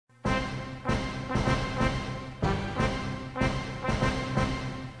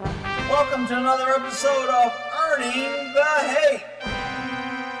welcome to another episode of Earning the Hate.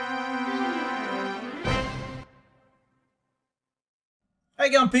 How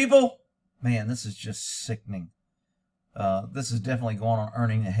you going, people? Man, this is just sickening. This is definitely going on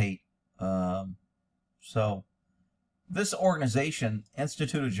Earning the Hate. So, this organization,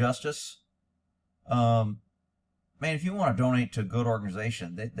 Institute of Justice, man, if you want to donate to a good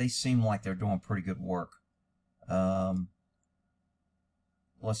organization, they seem like they're doing pretty good work.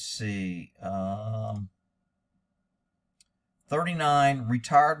 Let's see. 39,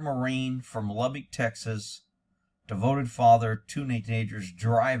 retired Marine from Lubbock, Texas, devoted father, 2 teenagers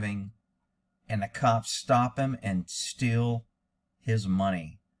driving, and the cops stop him and steal his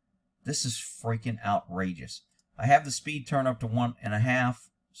money. This is freaking outrageous. I have the speed turned up to 1.5,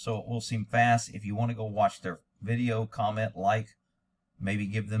 so it will seem fast. If you want to go watch their video, comment, like, maybe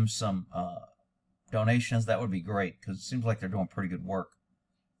give them some donations, that would be great, because it seems like they're doing pretty good work.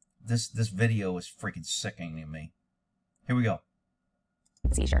 This video is freaking sickening to me. Here we go.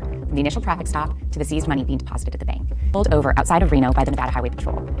 Seizure, from the initial traffic stop to the seized money being deposited at the bank. Pulled over outside of Reno by the Nevada Highway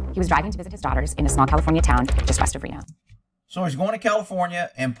Patrol. He was driving to visit his daughters in a small California town just west of Reno. So he's going to California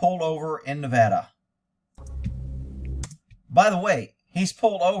and pulled over in Nevada. By the way, he's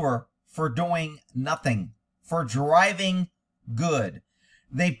pulled over for doing nothing, for driving good.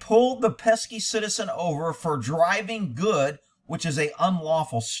 They pulled the pesky citizen over for driving good, which is a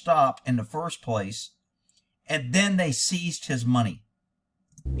unlawful stop in the first place, and then they seized his money.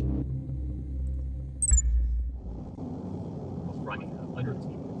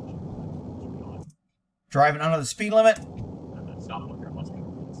 Driving under the speed limit.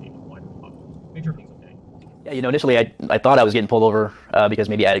 Yeah, you know, initially I thought I was getting pulled over because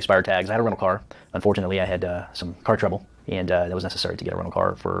maybe I had expired tags. I had a rental car. Unfortunately, I had some car trouble, and that was necessary to get a rental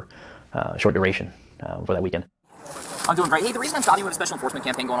car for a short duration for that weekend. I'm doing great. Hey, the reason I'm stopping with a special enforcement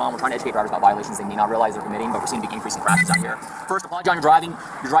campaign going on, we're trying to educate drivers about violations they may not realize they're committing, but we're seeing big increase in crashes out here. First, applaud you on your driving.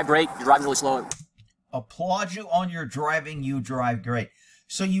 You drive great. You're driving really slow. Applaud you on your driving. You drive great.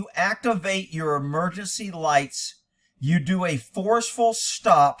 So you activate your emergency lights. You do a forceful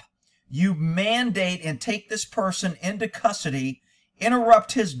stop. You mandate and take this person into custody,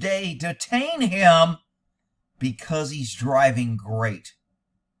 interrupt his day, detain him because he's driving great.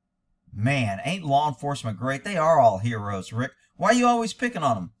 Man, ain't law enforcement great? They are all heroes, Rick. Why are you always picking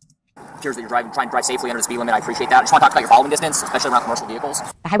on them? Appears that you're trying to drive safely under the speed limit. I appreciate that. I just want to talk about your following distance, especially around commercial vehicles.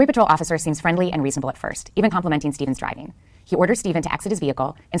 The Highway Patrol officer seems friendly and reasonable at first, even complimenting Stephen's driving. He orders Stephen to exit his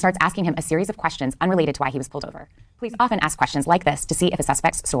vehicle and starts asking him a series of questions unrelated to why he was pulled over. Police often ask questions like this to see if a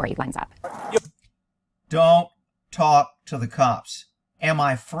suspect's story lines up. Don't talk to the cops. Am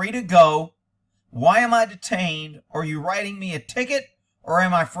I free to go? Why am I detained? Are you writing me a ticket? Or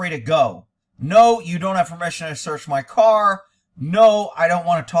am I free to go? No, you don't have permission to search my car. No, I don't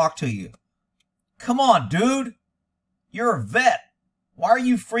want to talk to you. Come on, dude. You're a vet. Why are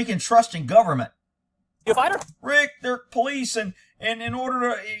you freaking trusting government? You a fighter? Rick, they're police, and in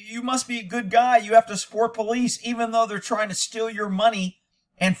order to, you must be a good guy. You have to support police, even though they're trying to steal your money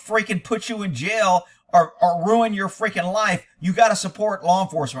and freaking put you in jail or ruin your freaking life. You got to support law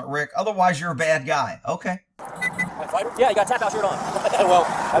enforcement, Rick. Otherwise, you're a bad guy. Okay? Fighter? Yeah, you got a tap out shirt on. Well,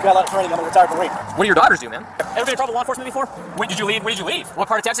 I've got a lot of training. I'm a retired Marine. What do your daughters do, man? Ever been in trouble with law enforcement before? When did you leave? Where did you leave? What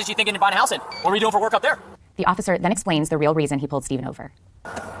part of Texas do you think you're buying a house in? What were you doing for work up there? The officer then explains the real reason he pulled Stephen over.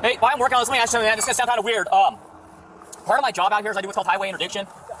 Hey, while I'm working on this, let me ask you something, man. This is going to sound kind of weird. Part of my job out here is I do what's called highway interdiction.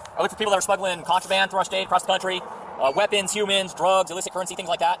 I look for people that are smuggling contraband through our state, across the country, weapons, humans, drugs, illicit currency, things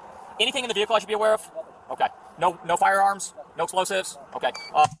like that. Anything in the vehicle I should be aware of? Okay. No firearms, no explosives. Okay.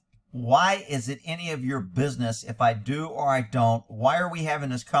 Why is it any of your business if I do or I don't? Why are we having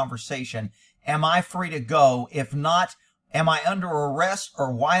this conversation? Am I free to go? If not, am I under arrest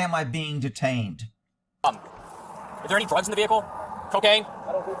or why am I being detained? Is there any drugs in the vehicle? Cocaine?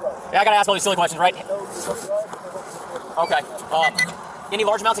 Yeah, I gotta ask all these silly questions, right? Okay. Any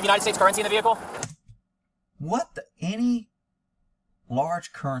large amounts of United States currency in the vehicle? What the? Any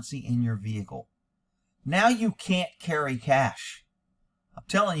large currency in your vehicle? Now you can't carry cash. I'm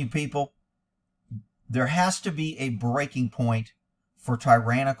telling you, people, there has to be a breaking point for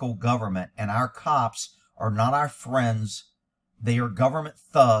tyrannical government, and our cops are not our friends. They are government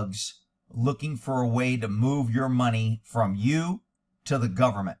thugs looking for a way to move your money from you to the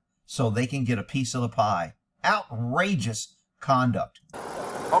government so they can get a piece of the pie. Outrageous conduct.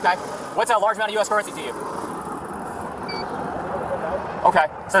 Okay. What's a large amount of U.S. currency to you? Okay.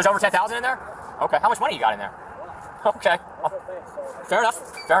 So there's over 10,000 in there? Okay. How much money you got in there? Okay. Fair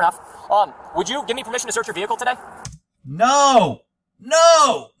enough. Fair enough. Would you give me permission to search your vehicle today? No!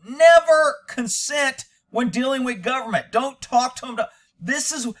 No! Never consent when dealing with government. Don't talk to them.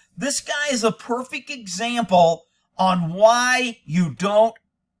 This guy is a perfect example on why you don't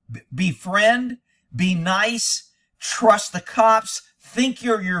befriend, be nice, trust the cops, think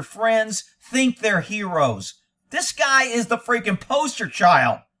you're your friends, think they're heroes. This guy is the freaking poster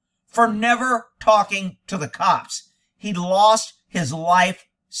child for never talking to the cops. He lost his life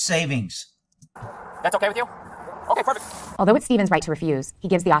savings. That's okay with you? Okay, perfect. Although it's Stephen's right to refuse, he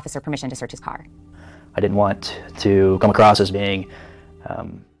gives the officer permission to search his car. I didn't want to come across as being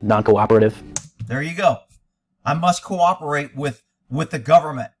non-cooperative. There you go. I must cooperate with the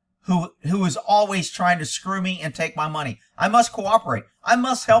government, who is always trying to screw me and take my money. I must cooperate. I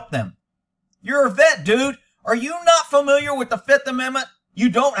must help them. You're a vet, dude. Are you not familiar with the Fifth Amendment? You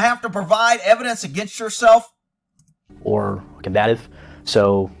don't have to provide evidence against yourself. Or combative.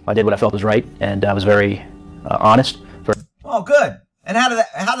 So I did what I felt was right, and I was very honest. Oh, good. And how did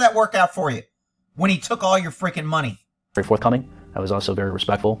that work out for you when he took all your freaking money? Very forthcoming. I was also very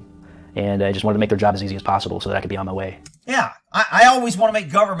respectful, and I just wanted to make their job as easy as possible so that I could be on my way. Yeah, I always want to make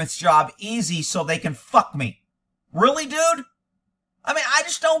government's job easy so they can fuck me. Really, dude? I mean, I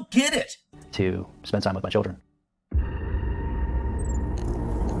just don't get it. To spend time with my children.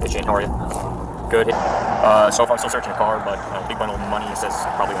 Hey Shane, how are you? Good. So far I'm still searching a car, but big bundle of money says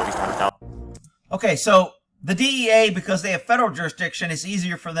probably at least 100,000. Okay, so the DEA, because they have federal jurisdiction, it's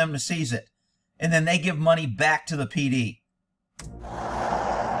easier for them to seize it. And then they give money back to the PD.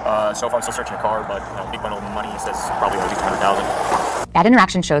 So far I'm still searching a car, but big bundle of money says probably at least 100,000. That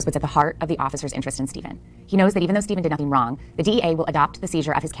interaction shows what's at the heart of the officer's interest in Stephen. He knows that even though Stephen did nothing wrong, the DEA will adopt the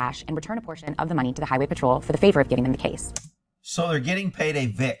seizure of his cash and return a portion of the money to the Highway Patrol for the favor of getting them the case. So they're getting paid a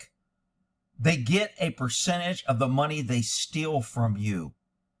VIC. They get a percentage of the money they steal from you.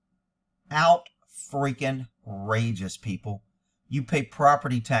 Out freaking outrageous, people. You pay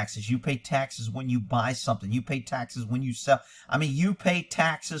property taxes. You pay taxes when you buy something. You pay taxes when you sell. I mean, you pay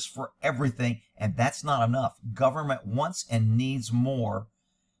taxes for everything, and that's not enough. Government wants and needs more,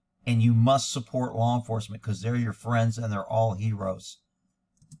 and you must support law enforcement because they're your friends and they're all heroes.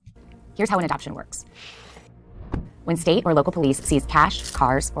 Here's how an adoption works. When state or local police seize cash,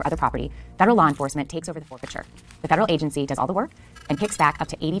 cars, or other property, federal law enforcement takes over the forfeiture. The federal agency does all the work and kicks back up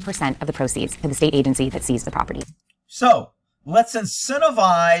to 80% of the proceeds to the state agency that seized the property. So, let's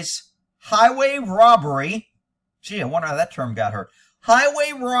incentivize highway robbery. Gee, I wonder how that term got hurt.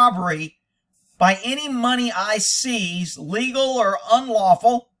 Highway robbery by any money I seize, legal or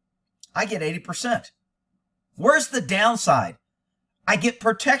unlawful, I get 80%. Where's the downside? I get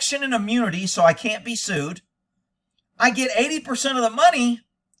protection and immunity so I can't be sued. I get 80% of the money.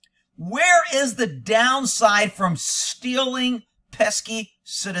 Where is the downside from stealing pesky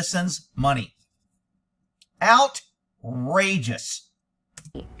citizens' money? Outrageous.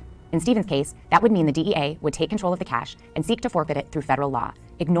 In Stephen's case, that would mean the DEA would take control of the cash and seek to forfeit it through federal law,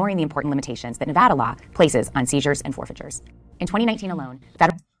 ignoring the important limitations that Nevada law places on seizures and forfeitures. In 2019 alone,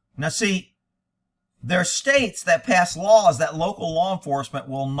 federal... Now see, there are states that pass laws that local law enforcement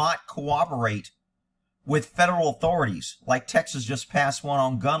will not cooperate with federal authorities, like Texas just passed one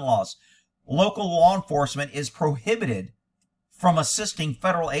on gun laws. Local law enforcement is prohibited from assisting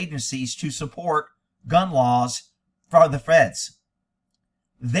federal agencies to support gun laws for the feds.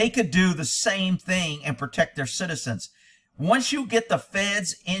 They could do the same thing and protect their citizens. Once you get the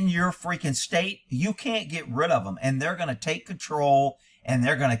feds in your freaking state, you can't get rid of them, and they're going to take control, and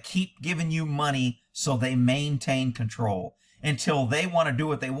they're going to keep giving you money so they maintain control until they want to do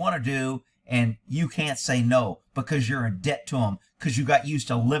what they want to do. And you can't say no because you're in debt to them because you got used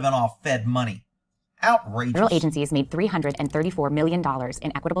to living off Fed money. Outrageous. Federal agencies made $334 million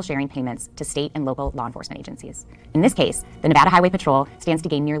in equitable sharing payments to state and local law enforcement agencies. In this case, the Nevada Highway Patrol stands to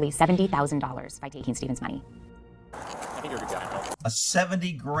gain nearly $70,000 by taking Stephen's money. A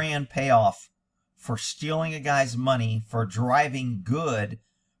 70 grand payoff for stealing a guy's money, for driving good,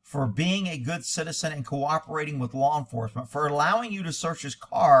 for being a good citizen and cooperating with law enforcement, for allowing you to search his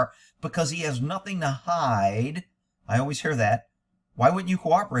car because he has nothing to hide. I always hear that. Why wouldn't you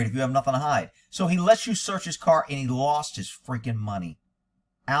cooperate if you have nothing to hide? So he lets you search his car and he lost his freaking money.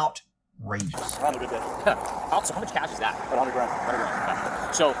 Outrageous. So how much cash is that? 100 grand. 100 grand.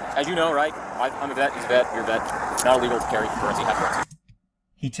 Okay. So, as you know, right, I'm a vet, he's a vet, you're a vet. It's not illegal to carry currency, have currency.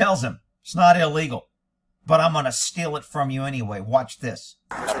 He tells him, it's not illegal, but I'm going to steal it from you anyway. Watch this.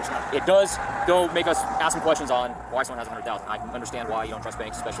 It does, though, make us ask some questions on why someone has 100,000. I understand why you don't trust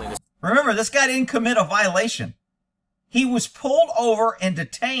banks, especially in this. Remember, this guy didn't commit a violation. He was pulled over and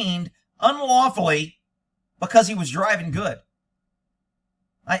detained unlawfully because he was driving good.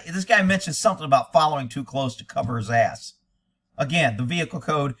 This guy mentioned something about following too close to cover his ass. Again, the vehicle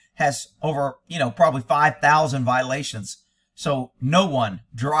code has over, probably 5,000 violations. So no one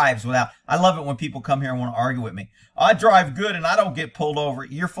drives without. I love it when people come here and want to argue with me. I drive good and I don't get pulled over.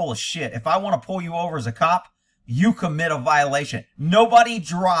 You're full of shit. If I want to pull you over as a cop, you commit a violation. Nobody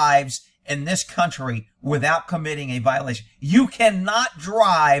drives in this country without committing a violation. You cannot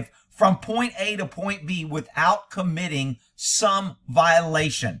drive from point A to point B without committing some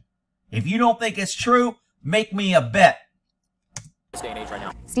violation. If you don't think it's true, make me a bet. This day and age right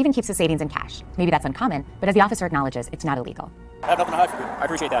now. Stephen keeps his savings in cash. Maybe that's uncommon, but as the officer acknowledges, it's not illegal. I have nothing to hide from you. I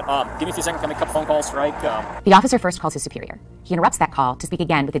appreciate that. Give me a few seconds. Can I make a couple phone calls, right? The officer first calls his superior. He interrupts that call to speak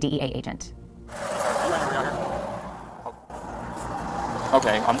again with the DEA agent.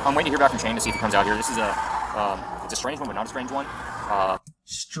 Okay, I'm waiting to hear back from Shane to see if he comes out here. This is it's a strange one, but not a strange one.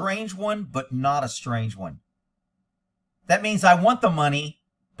 Strange one, but not a strange one. That means I want the money,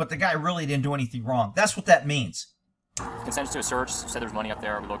 but the guy really didn't do anything wrong. That's what that means. Consented to a search. Said there's money up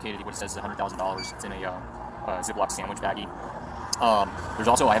there. We located what it says is $100,000. It's in a Ziploc sandwich baggie. There's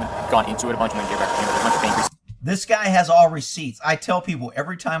also, I haven't gone into it a bunch. I'm going to get back to you. There's a bunch of bank receipts. This guy has all receipts. I tell people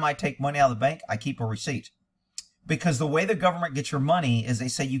every time I take money out of the bank, I keep a receipt. Because the way the government gets your money is they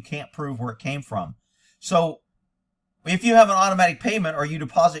say you can't prove where it came from. So if you have an automatic payment or you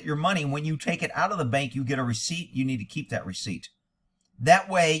deposit your money, when you take it out of the bank, you get a receipt. You need to keep that receipt. That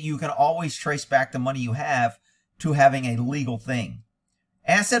way you can always trace back the money you have to having a legal thing.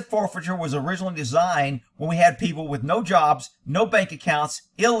 Asset forfeiture was originally designed when we had people with no jobs, no bank accounts,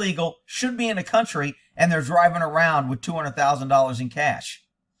 illegal, should be in the country, and they're driving around with $200,000 in cash.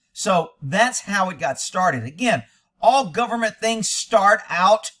 So that's how it got started. Again, all government things start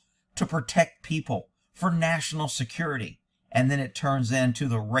out to protect people for national security, and then it turns into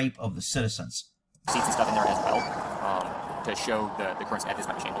the rape of the citizens. Receipts and stuff in there as well to show the current status. This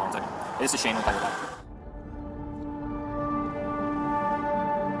might be Shane. Hold on a second. This is Shane. We'll talk about it.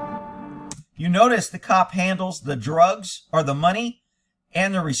 You notice the cop handles the drugs or the money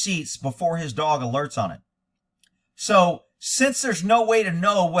and the receipts before his dog alerts on it. So since there's no way to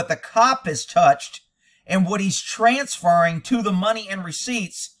know what the cop has touched and what he's transferring to the money and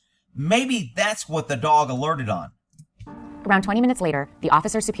receipts, maybe that's what the dog alerted on. Around 20 minutes later, the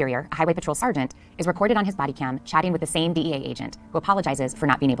officer's superior, a highway patrol sergeant, is recorded on his body cam chatting with the same DEA agent who apologizes for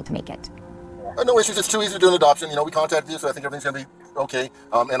not being able to make it. No issues. It's too easy to do an adoption. You know, we contacted you, so I think everything's going to be okay.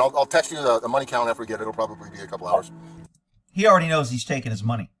 And I'll text you the money count after we get it. It'll probably be a couple hours. He already knows he's taking his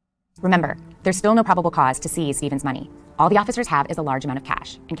money. Remember, there's still no probable cause to seize Stephen's money. All the officers have is a large amount of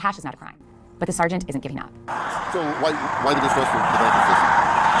cash, and cash is not a crime. But the sergeant isn't giving up. So why the distrust for the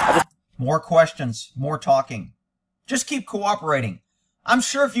banking system? More questions, more talking. Just keep cooperating. I'm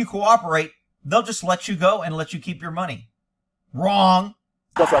sure if you cooperate, they'll just let you go and let you keep your money. Wrong.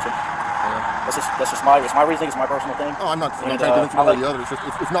 Don't trust him. That's just my reasoning. It's my personal thing. Oh, I'm not trying to convince you one or the other.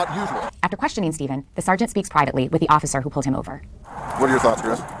 It's not usual. After questioning Stephen, the sergeant speaks privately with the officer who pulled him over. What are your thoughts,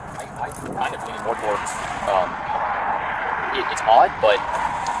 Chris? I'm kind of leaning more towards, it's odd, but...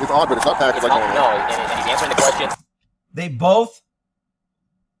 It's odd, but it's not packaged like normal. No, and he's answering the questions. They both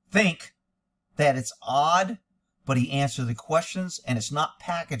think that it's odd, but he answered the questions, and it's not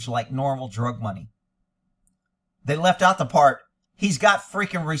packaged like normal drug money. They left out the part, he's got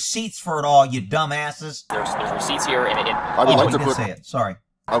freaking receipts for it all, you dumbasses. There's receipts here, and I would like to put... say it. Sorry.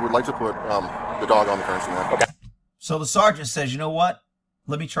 I would like to put the dog on the currency now. Okay. So the sergeant says, you know what?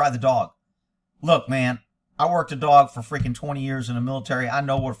 Let me try the dog. Look, man, I worked a dog for freaking 20 years in the military. I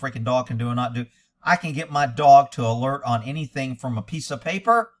know what a freaking dog can do and not do. I can get my dog to alert on anything from a piece of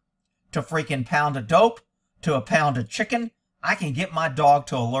paper to freaking pound of dope to a pound of chicken. I can get my dog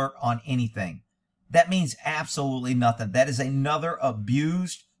to alert on anything. That means absolutely nothing. That is another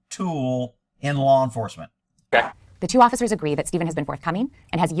abused tool in law enforcement. Okay. The two officers agree that Stephen has been forthcoming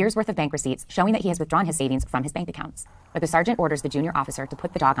and has years' worth of bank receipts showing that he has withdrawn his savings from his bank accounts. But the sergeant orders the junior officer to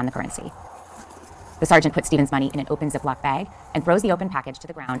put the dog on the currency. The sergeant puts Stephen's money in an open Ziploc bag and throws the open package to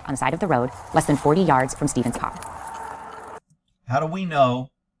the ground on the side of the road, less than 40 yards from Stephen's car. How do we know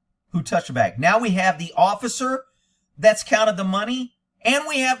who touched the bag? Now we have the officer that's counted the money, and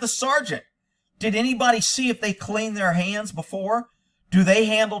we have the sergeant. Did anybody see if they cleaned their hands before? Do they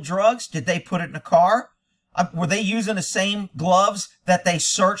handle drugs? Did they put it in a car? Were they using the same gloves that they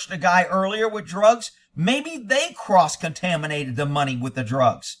searched a guy earlier with drugs? Maybe they cross-contaminated the money with the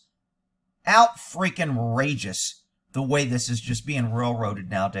drugs. Out freaking outrageous the way this is just being railroaded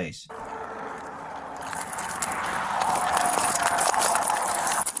nowadays.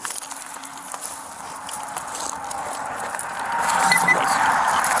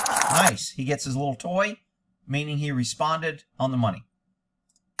 Nice. He gets his little toy, meaning he responded on the money.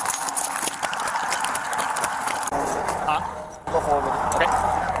 Go forward with it. Okay.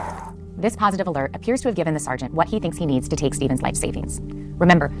 This positive alert appears to have given the sergeant what he thinks he needs to take Stephen's life savings.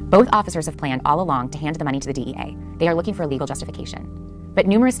 Remember, both officers have planned all along to hand the money to the DEA. They are looking for a legal justification. But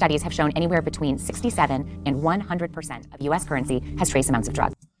numerous studies have shown anywhere between 67 and 100% of U.S. currency has trace amounts of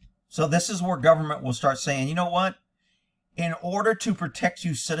drugs. So this is where government will start saying, you know what? In order to protect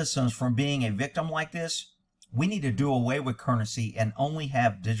you citizens from being a victim like this, we need to do away with currency and only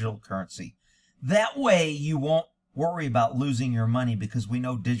have digital currency. That way you won't worry about losing your money because we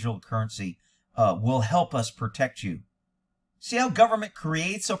know digital currency will help us protect you. See how government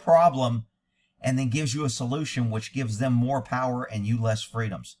creates a problem and then gives you a solution which gives them more power and you less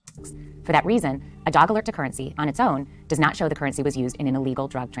freedoms. For that reason, a dog alert to currency on its own does not show the currency was used in an illegal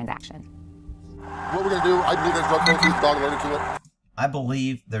drug transaction. What we're going to do, I believe there's drug proceeds, dog alerted to it. I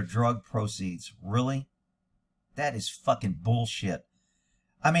believe they're drug proceeds. Really? That is fucking bullshit.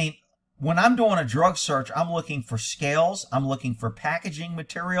 I mean, when I'm doing a drug search, I'm looking for scales. I'm looking for packaging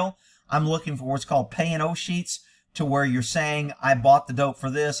material. I'm looking for what's called pay-and-o sheets, to where you're saying, I bought the dope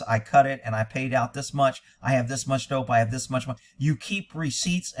for this, I cut it, and I paid out this much. I have this much dope, I have this much money. You keep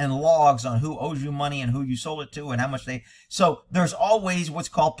receipts and logs on who owes you money and who you sold it to and how much they... So there's always what's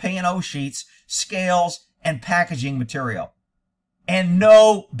called pay-and-o sheets, scales, and packaging material. And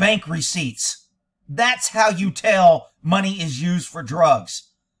no bank receipts. That's how you tell money is used for drugs.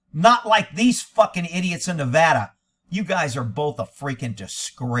 Not like these fucking idiots in Nevada. You guys are both a freaking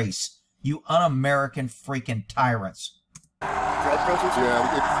disgrace. You un-American freaking tyrants. Drug proceeds? Yeah,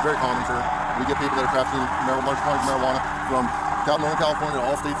 it's very common, sir. We get people that are crafting large quantities of marijuana from Northern California to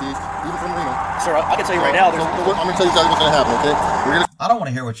all states east, even from Reno. Sir, I can tell you right now. I'm going to tell you exactly what's going to happen, okay? I don't want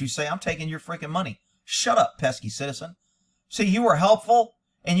to hear what you say. I'm taking your freaking money. Shut up, pesky citizen. See, you were helpful,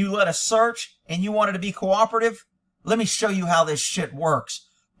 and you let us search, and you wanted to be cooperative? Let me show you how this shit works,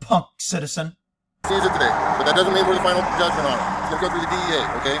 punk citizen. Sees it today, but that doesn't mean we're the final judgment on it. It's going to go through the DEA,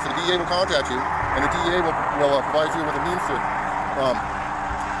 okay? So the DEA will contact you, and the DEA will provide you with a means to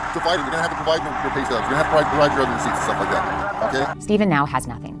fight it. You're going to have to provide your pay stubs. You're going to have to provide your other receipts and stuff like that, okay? Stephen now has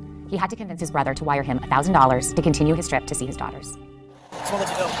nothing. He had to convince his brother to wire him $1,000 to continue his trip to see his daughters. Just want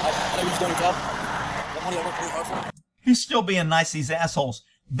to let you know, I know you're just doing your job. That money I worked really hard for. He's still being nice, these assholes.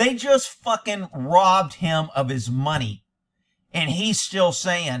 They just fucking robbed him of his money. And he's still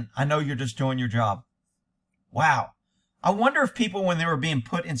saying, I know you're just doing your job. Wow. I wonder if people, when they were being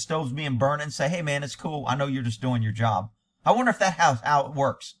put in stoves being burned, and say, hey man, it's cool. I know you're just doing your job. I wonder if that's how it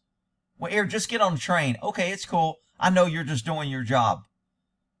works. Well, here, just get on the train. Okay, it's cool. I know you're just doing your job.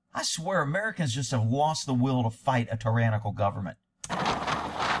 I swear Americans just have lost the will to fight a tyrannical government. Money that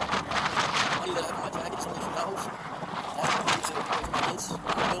I have in my jacket, some of these towels. I use it for my kids,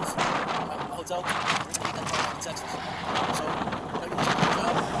 my bills, my hotel. Texas. So,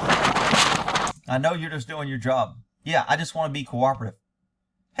 I know you're just doing your job. Yeah, I just want to be cooperative.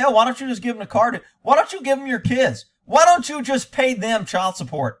 Hell, why don't you just give them a card? Why don't you give them your kids? Why don't you just pay them child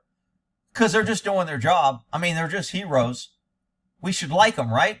support? Because they're just doing their job. I mean, they're just heroes. We should like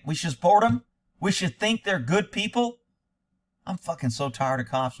them, right? We should support them. We should think they're good people. I'm fucking so tired of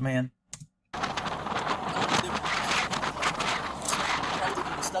cops, man.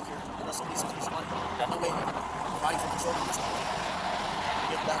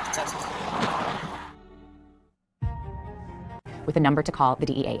 With a number to call the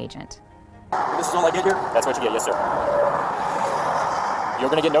DEA agent. This is all I did here? That's what you get, yes sir. You're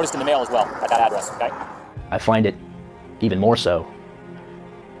going to get noticed in the mail as well at that address, okay? I find it even more so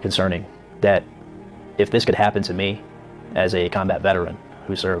concerning that if this could happen to me as a combat veteran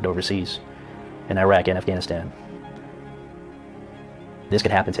who served overseas in Iraq and Afghanistan, this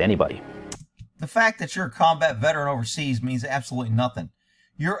could happen to anybody. The fact that you're a combat veteran overseas means absolutely nothing.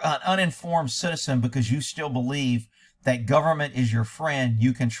 You're an uninformed citizen because you still believe that government is your friend,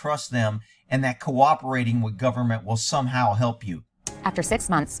 you can trust them, and that cooperating with government will somehow help you. After 6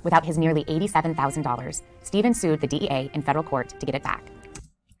 months without his nearly $87,000, Stephen sued the DEA in federal court to get it back.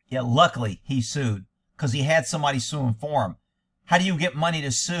 Yeah, luckily he sued because he had somebody sue him for him. How do you get money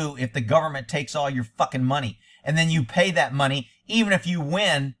to sue if the government takes all your fucking money and then you pay that money? Even if you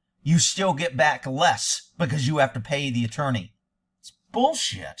win, you still get back less because you have to pay the attorney. It's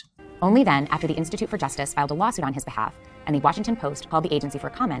bullshit. Only then, after the Institute for Justice filed a lawsuit on his behalf and the Washington Post called the agency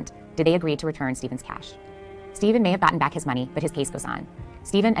for comment, did they agree to return Stephen's cash. Stephen may have gotten back his money, but his case goes on.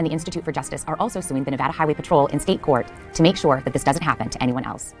 Stephen and the Institute for Justice are also suing the Nevada Highway Patrol in state court to make sure that this doesn't happen to anyone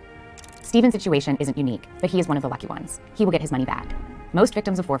else. Stephen's situation isn't unique, but he is one of the lucky ones. He will get his money back. Most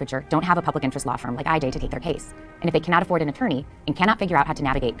victims of forfeiture don't have a public interest law firm like IJ to take their case. And if they cannot afford an attorney and cannot figure out how to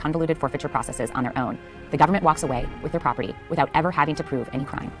navigate convoluted forfeiture processes on their own, the government walks away with their property without ever having to prove any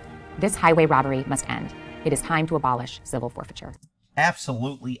crime. This highway robbery must end. It is time to abolish civil forfeiture.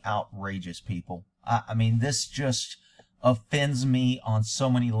 Absolutely outrageous, people. I mean, this just offends me on so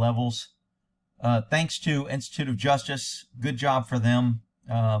many levels. Thanks to Institute of Justice. Good job for them.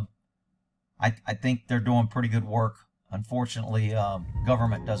 I think they're doing pretty good work. Unfortunately,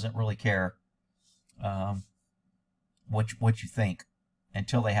 government doesn't really care what you think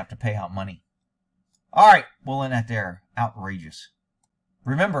until they have to pay out money. All right, we'll end that there. Outrageous.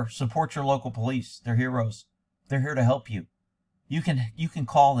 Remember, support your local police. They're heroes. They're here to help you. You can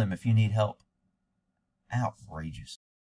call them if you need help. Outrageous.